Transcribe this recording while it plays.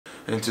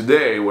and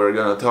today we're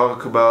gonna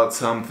talk about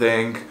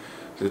something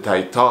that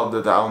I thought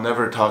that I'll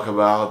never talk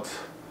about,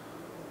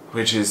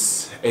 which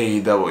is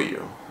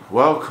AEW.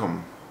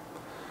 Welcome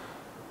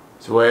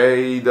to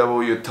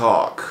AEW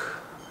Talk,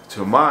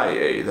 to my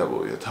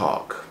AEW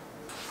Talk.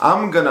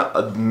 I'm gonna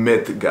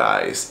admit,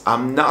 guys,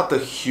 I'm not a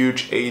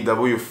huge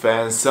AEW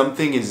fan.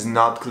 Something is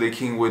not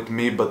clicking with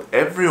me, but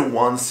every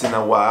once in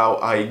a while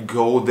I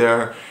go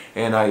there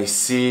and I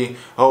see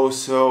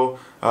also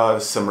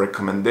some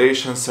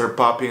recommendations are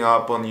popping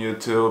up on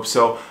YouTube.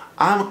 So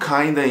I'm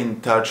kinda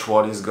in touch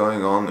what is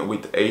going on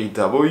with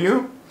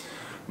AEW.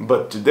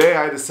 But today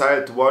I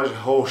decided to watch the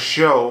whole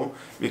show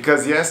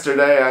because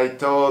yesterday I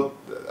told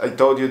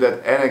you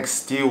that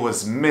NXT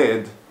was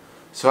mid.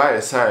 So I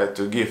decided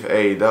to give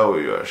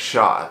AEW a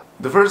shot.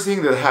 The first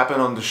thing that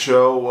happened on the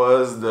show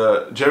was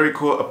the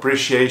Jericho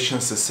Appreciation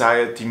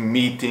Society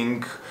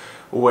meeting,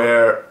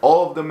 where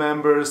all of the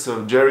members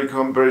of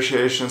Jericho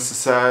Appreciation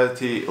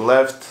Society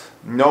left.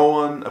 No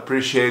one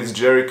appreciates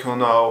Jericho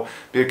now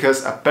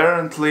because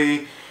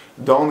apparently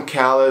Don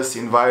Callis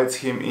invites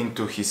him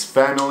into his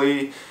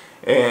family,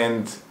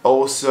 and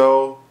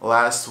also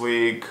last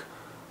week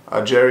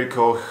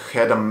Jericho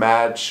had a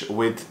match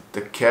with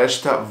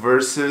Takeshita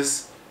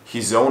versus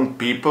his own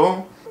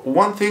people.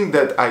 One thing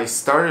that I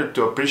started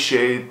to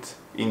appreciate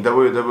in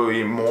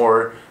WWE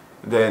more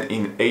than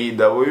in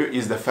AEW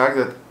is the fact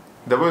that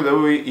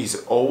WWE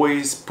is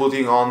always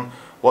putting on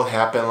what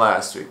happened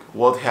last week,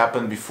 what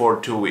happened before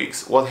 2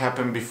 weeks, what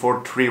happened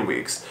before 3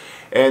 weeks.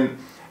 And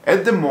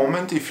at the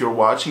moment, if you're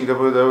watching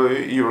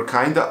WWE, you're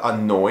kinda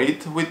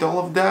annoyed with all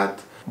of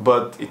that,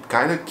 but it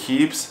kinda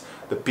keeps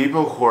the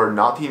people who are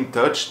not in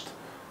touch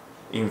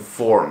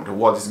informed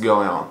what is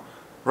going on.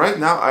 Right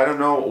now, I don't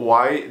know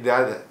why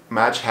that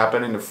match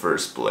happened in the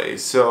first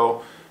place.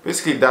 So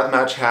basically that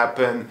match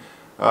happened,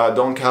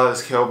 Don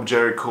Callis helped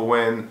Jericho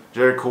win,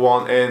 Jericho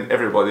won, and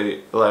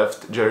everybody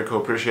left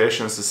Jericho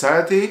Appreciation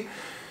Society.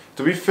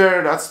 To be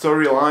fair, that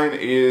storyline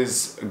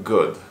is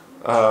good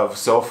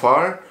so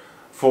far.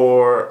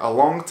 For a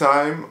long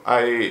time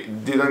I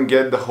didn't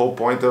get the whole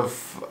point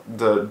of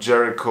the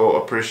Jericho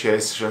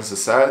Appreciation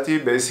Society.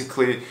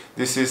 Basically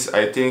this is,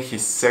 I think,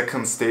 his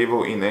second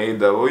stable in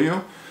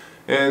AEW.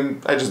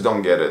 And I just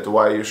don't get it,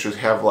 why you should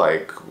have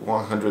like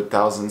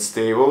 100,000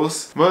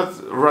 stables. But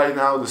right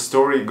now the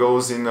story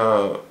goes in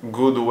a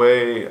good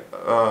way.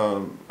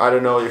 I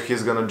don't know if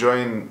he's gonna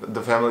join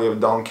the family of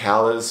Don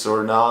Callis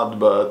or not,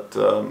 but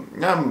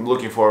I'm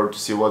looking forward to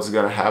see what's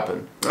gonna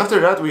happen. After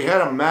that we had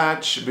a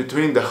match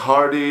between the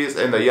Hardys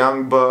and the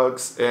Young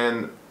Bucks,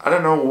 and I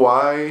don't know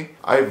why,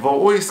 I've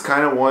always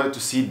kind of wanted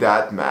to see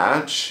that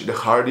match. The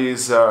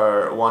Hardys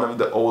are one of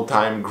the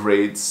all-time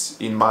greats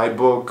in my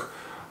book.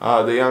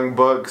 The Young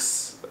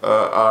Bucks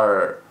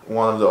are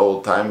one of the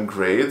all-time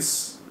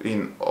greats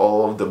in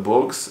all of the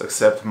books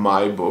except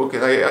my book,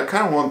 and I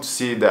kind of want to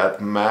see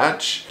that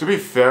match. To be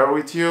fair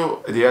with you,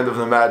 at the end of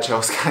the match I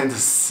was kind of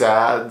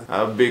sad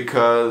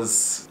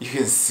because you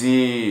can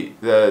see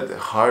that the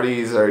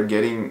Hardys are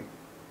getting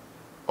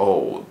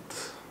old.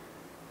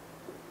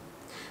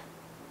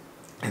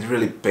 It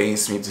really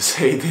pains me to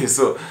say this,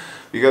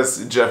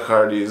 because Jeff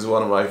Hardy is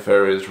one of my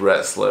favorite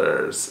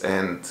wrestlers,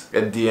 and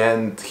at the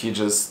end he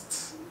just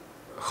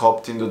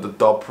hopped into the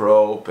top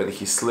rope and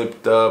he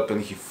slipped up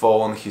and he fell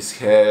on his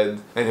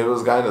head, and it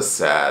was kind of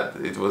sad.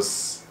 It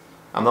was,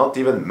 I'm not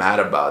even mad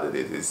about it.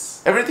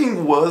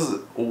 Everything was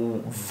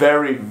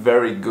very,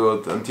 very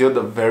good until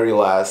the very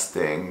last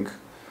thing,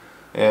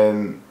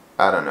 and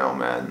I don't know,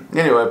 man.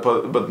 Anyway,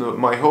 but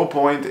my whole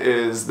point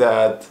is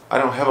that I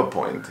don't have a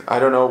point. I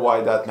don't know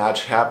why that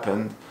match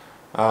happened.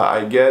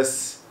 I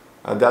guess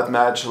that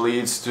match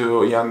leads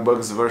to Young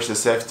Bucks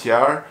versus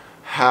FTR.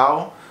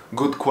 How?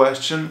 Good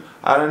question.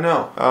 I don't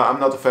know. I'm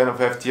not a fan of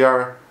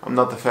FTR. I'm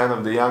not a fan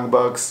of the Young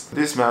Bucks.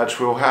 This match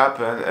will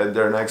happen at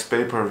their next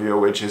pay-per-view,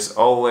 which is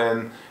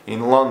Allin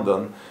in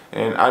London.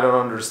 And I don't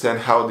understand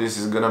how this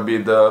is gonna be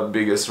the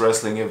biggest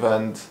wrestling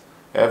event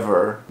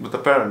ever, but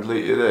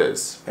apparently it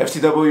is.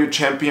 FTW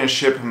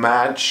Championship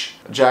match,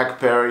 Jack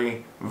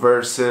Perry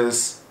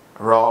versus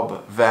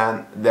Rob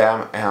Van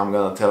Dam, and I'm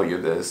gonna tell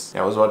you this.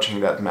 I was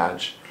watching that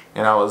match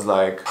and I was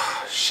like,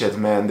 shit,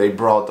 man, they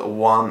brought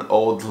one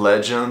old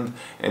legend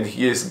and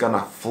he is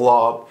gonna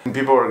flop and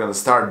people are gonna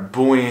start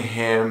booing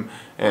him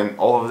and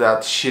all of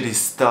that shitty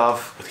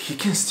stuff. But he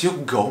can still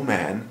go,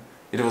 man.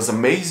 It was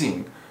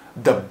amazing.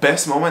 The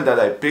best moment that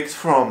I picked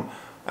from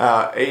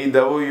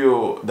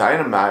AEW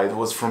Dynamite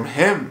was from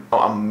him.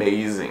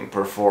 Amazing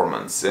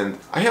performance. And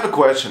I have a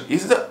question.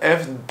 Is the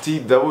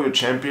FTW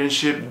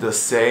Championship the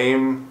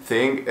same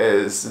thing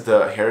as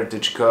the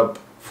Heritage Cup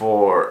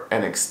for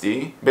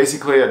NXT?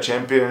 Basically a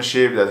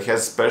championship that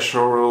has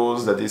special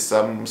rules, that is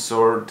some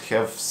sort,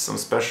 have some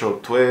special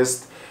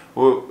twist,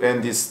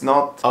 and it's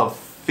not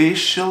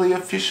officially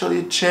a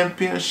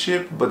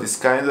championship, but it's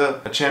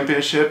kinda a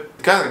championship.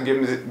 It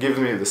kinda gives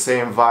me the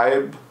same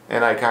vibe,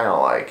 and I kinda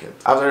like it.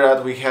 After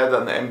that we had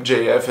an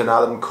MJF and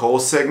Adam Cole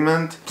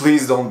segment.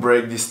 Please don't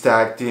break this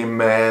tag team,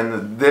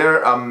 man.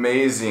 They're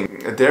amazing.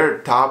 their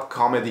top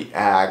comedy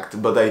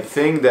act, but I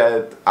think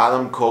that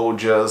Adam Cole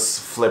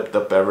just flipped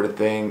up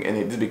everything, and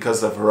it's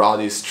because of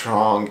Roddy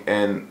Strong,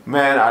 and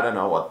man, I don't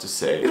know what to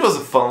say. It was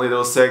a fun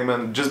little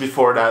segment. Just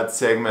before that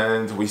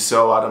segment, we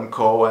saw Adam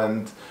Cole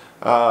and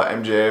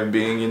MJF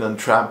being in a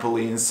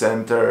trampoline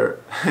center.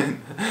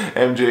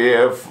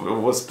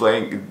 MJF was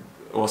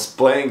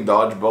playing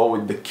dodgeball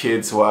with the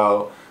kids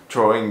while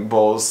throwing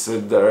balls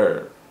at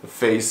their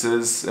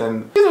faces,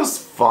 and it was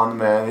fun,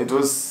 man. It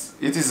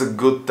is a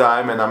good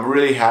time, and I'm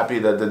really happy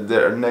that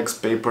their next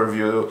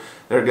pay-per-view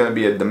they're gonna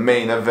be at the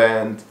main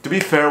event. To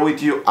be fair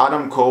with you,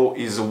 Adam Cole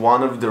is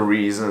one of the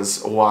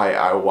reasons why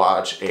I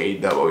watch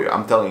AEW.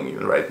 I'm telling you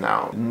right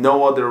now.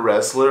 No other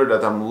wrestler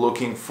that I'm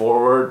looking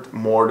forward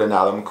more than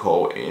Adam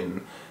Cole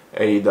in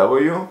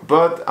AEW,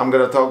 but I'm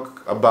gonna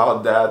talk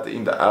about that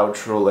in the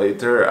outro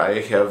later.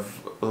 I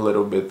have a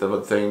little bit of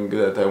a thing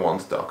that I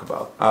want to talk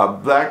about.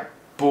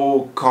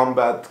 Blackpool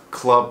Combat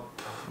Club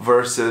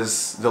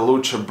versus the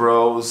Lucha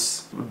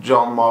Bros.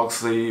 John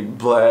Moxley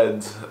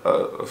bled,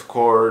 of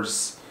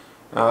course.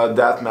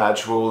 That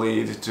match will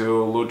lead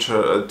to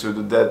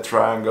the Death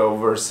Triangle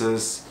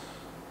versus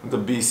the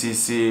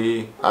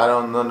BCC. I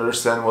don't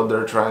understand what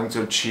they're trying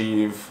to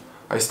achieve.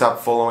 I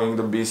stopped following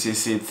the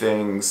BCC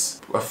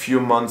things a few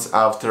months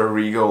after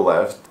Rigo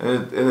left.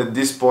 And at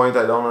this point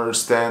I don't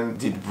understand,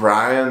 did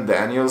Bryan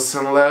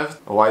Danielson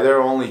left? Why there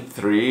are only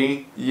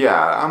 3?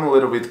 Yeah, I'm a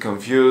little bit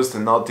confused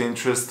and not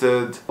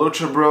interested.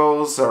 Lucha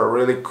Bros are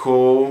really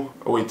cool.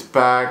 With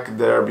Pac,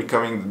 they're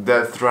becoming the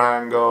Death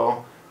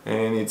Triangle.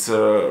 And it's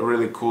a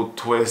really cool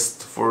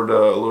twist for the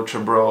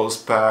Lucha Bros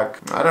pack.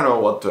 I don't know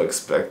what to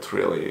expect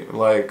really.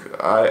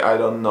 Like, I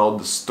don't know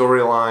the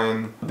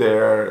storyline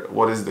there,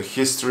 what is the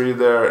history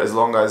there. As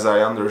long as I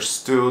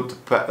understood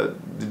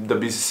the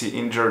BCC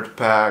injured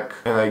Pac,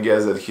 and I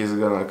guess that he's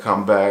gonna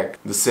come back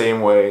the same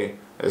way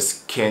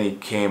as Kenny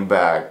came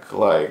back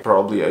like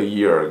probably a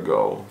year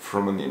ago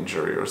from an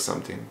injury or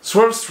something.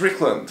 Swerve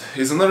Strickland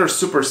is another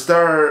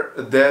superstar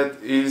that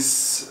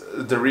is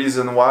the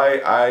reason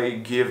why I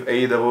give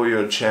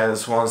AEW a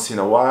chance once in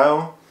a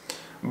while.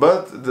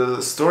 But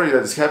the story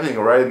that is happening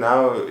right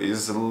now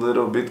is a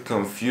little bit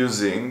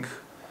confusing.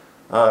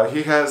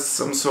 He has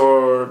some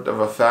sort of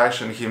a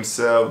faction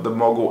himself, the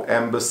Mogul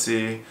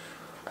Embassy.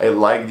 I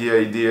like the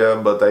idea,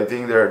 but I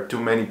think there are too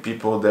many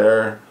people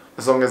there.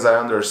 As long as I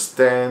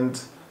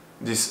understand,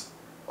 this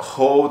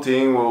whole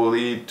thing will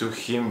lead to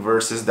him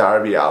versus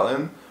Darby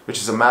Allin, which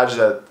is a match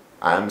that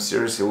I'm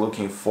seriously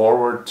looking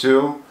forward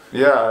to.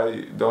 Yeah,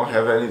 I don't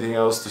have anything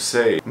else to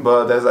say.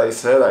 But as I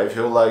said, I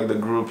feel like the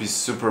group is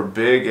super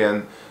big,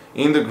 and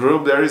in the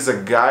group there is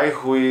a guy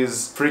who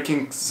is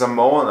freaking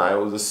Samoan, I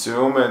would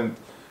assume, and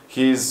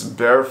he's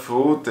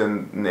barefoot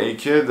and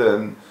naked,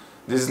 and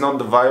this is not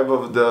the vibe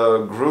of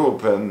the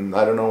group, and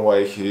I don't know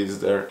why he is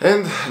there.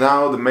 And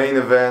now the main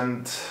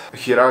event,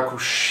 Hiraku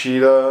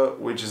Shide,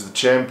 which is the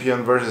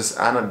champion, versus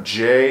Anna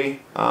Jay.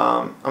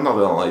 I'm not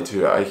gonna lie to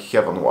you, I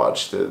haven't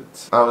watched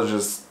it. I was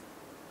just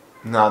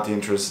not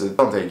interested.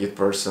 Don't take it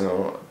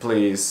personal,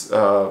 please.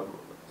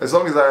 As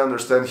long as I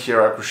understand,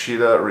 Hiraku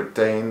Shide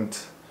retained,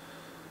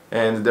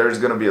 and there's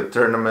gonna be a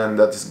tournament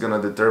that is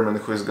gonna determine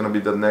who is gonna be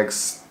the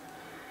next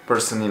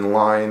person in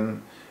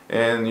line.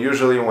 And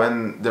usually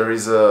when there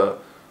is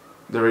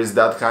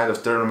that kind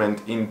of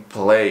tournament in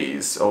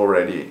place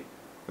already,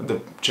 the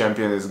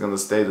champion is gonna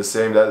stay the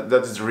same. That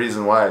is the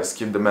reason why I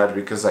skipped the match,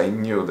 because I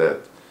knew that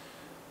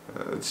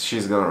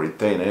she's gonna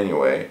retain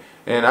anyway.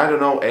 And I don't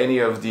know any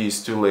of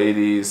these two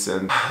ladies,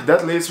 and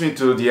that leads me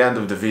to the end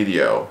of the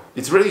video.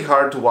 It's really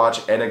hard to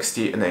watch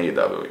NXT and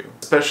AEW,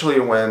 especially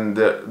when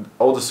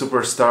all the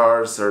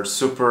superstars are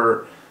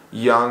super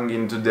young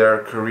into their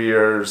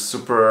careers,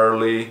 super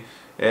early.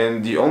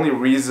 And the only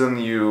reason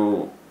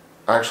you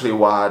actually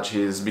watch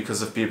is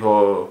because of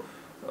people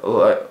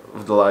like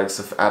the likes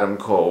of Adam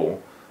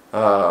Cole,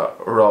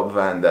 Rob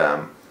Van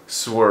Dam,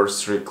 Swerve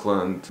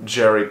Strickland,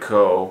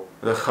 Jericho,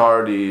 the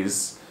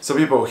Hardys. Some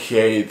people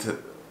hate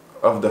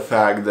of the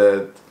fact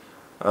that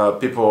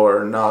people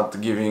are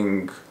not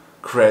giving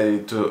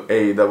credit to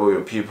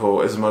AEW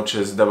people as much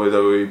as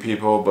WWE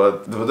people,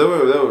 but the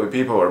WWE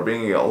people are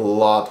bringing a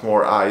lot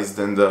more eyes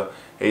than the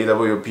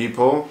AEW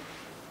people.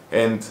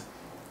 And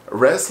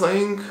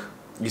wrestling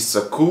is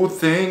a cool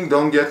thing,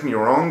 don't get me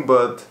wrong,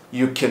 but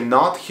you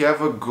cannot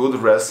have a good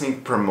wrestling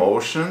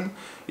promotion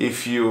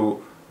if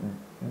you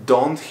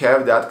don't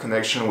have that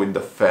connection with the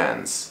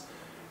fans.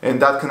 And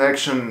that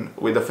connection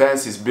with the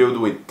fans is built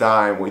with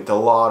time, with a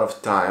lot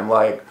of time.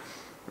 Like,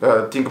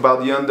 think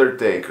about The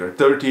Undertaker,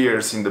 30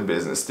 years in the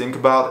business. Think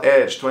about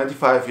Edge,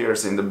 25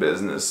 years in the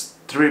business.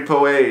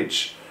 Triple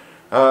H,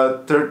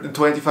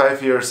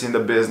 25 years in the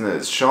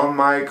business. Shawn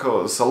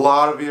Michaels, a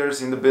lot of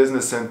years in the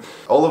business. And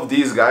all of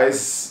these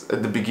guys,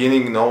 at the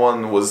beginning, no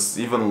one was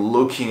even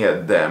looking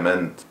at them.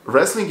 And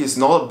wrestling is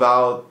not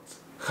about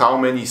how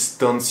many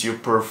stunts you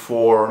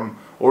perform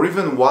or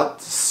even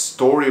what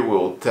story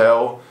will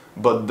tell,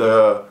 but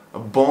the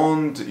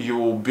bond you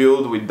will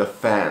build with the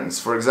fans.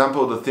 For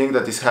example, the thing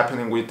that is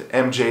happening with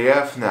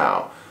MJF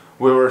now,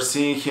 We were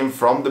seeing him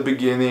from the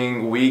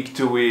beginning, week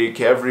to week,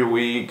 every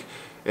week,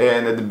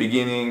 and at the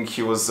beginning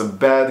he was a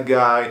bad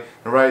guy.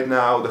 Right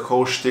now the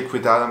whole shtick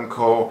with Adam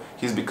Cole,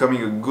 he's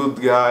becoming a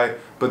good guy,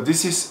 but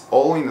this is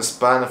all in the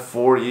span of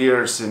 4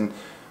 years, and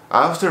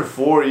after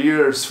 4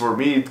 years for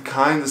me it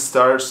kind of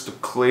starts to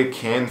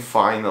click in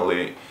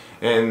finally,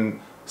 and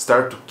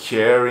start to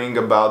caring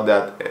about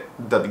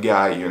that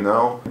guy, you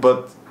know.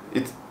 But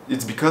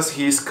it's because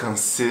he's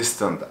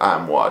consistent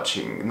I'm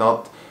watching,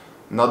 not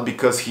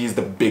because he's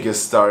the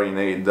biggest star in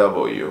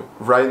AEW.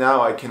 Right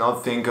now I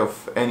cannot think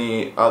of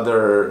any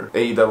other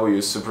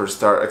AEW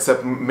superstar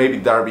except maybe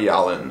Darby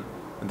Allin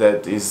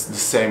that is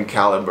the same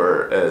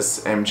caliber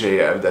as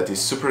MJF, that is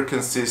super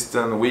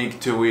consistent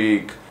week to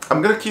week.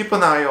 I'm gonna keep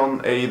an eye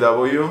on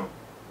AEW,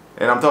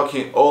 and I'm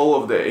talking all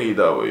of the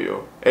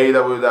AEW.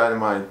 AEW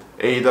Dynamite,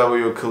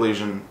 AEW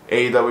Collision,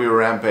 AEW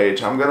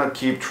Rampage. I'm gonna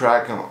keep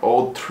track on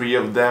all 3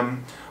 of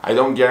them. I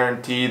don't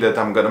guarantee that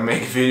I'm gonna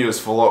make videos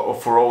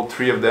for all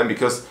 3 of them,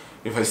 because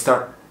if I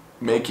start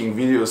making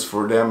videos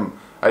for them,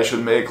 I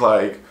should make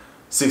like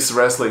 6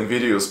 wrestling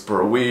videos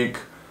per week,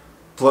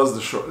 plus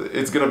the show.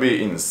 It's gonna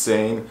be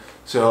insane.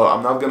 So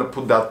I'm not gonna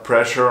put that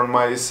pressure on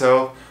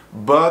myself,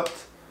 but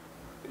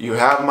you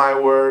have my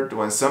word,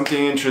 when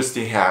something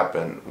interesting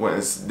happens,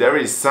 when there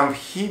is some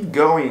heat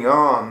going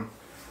on,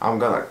 I'm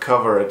gonna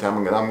cover it,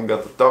 I'm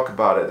gonna talk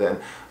about it, and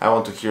I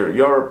want to hear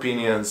your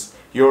opinions,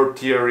 your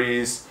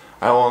theories.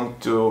 I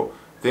want to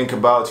think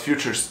about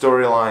future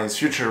storylines,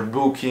 future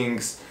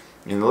bookings,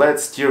 and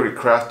let's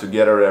theorycraft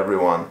together,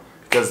 everyone,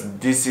 because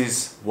this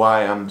is why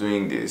I'm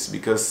doing this,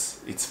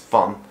 because it's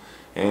fun,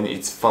 and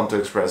it's fun to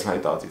express my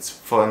thoughts, it's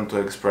fun to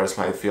express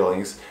my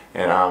feelings,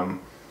 and I'm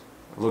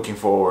looking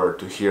forward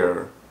to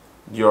hear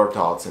your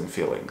thoughts and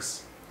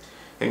feelings.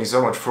 Thank you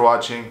so much for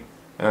watching,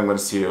 and I'm gonna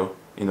see you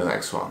in the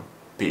next one.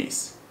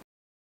 Peace.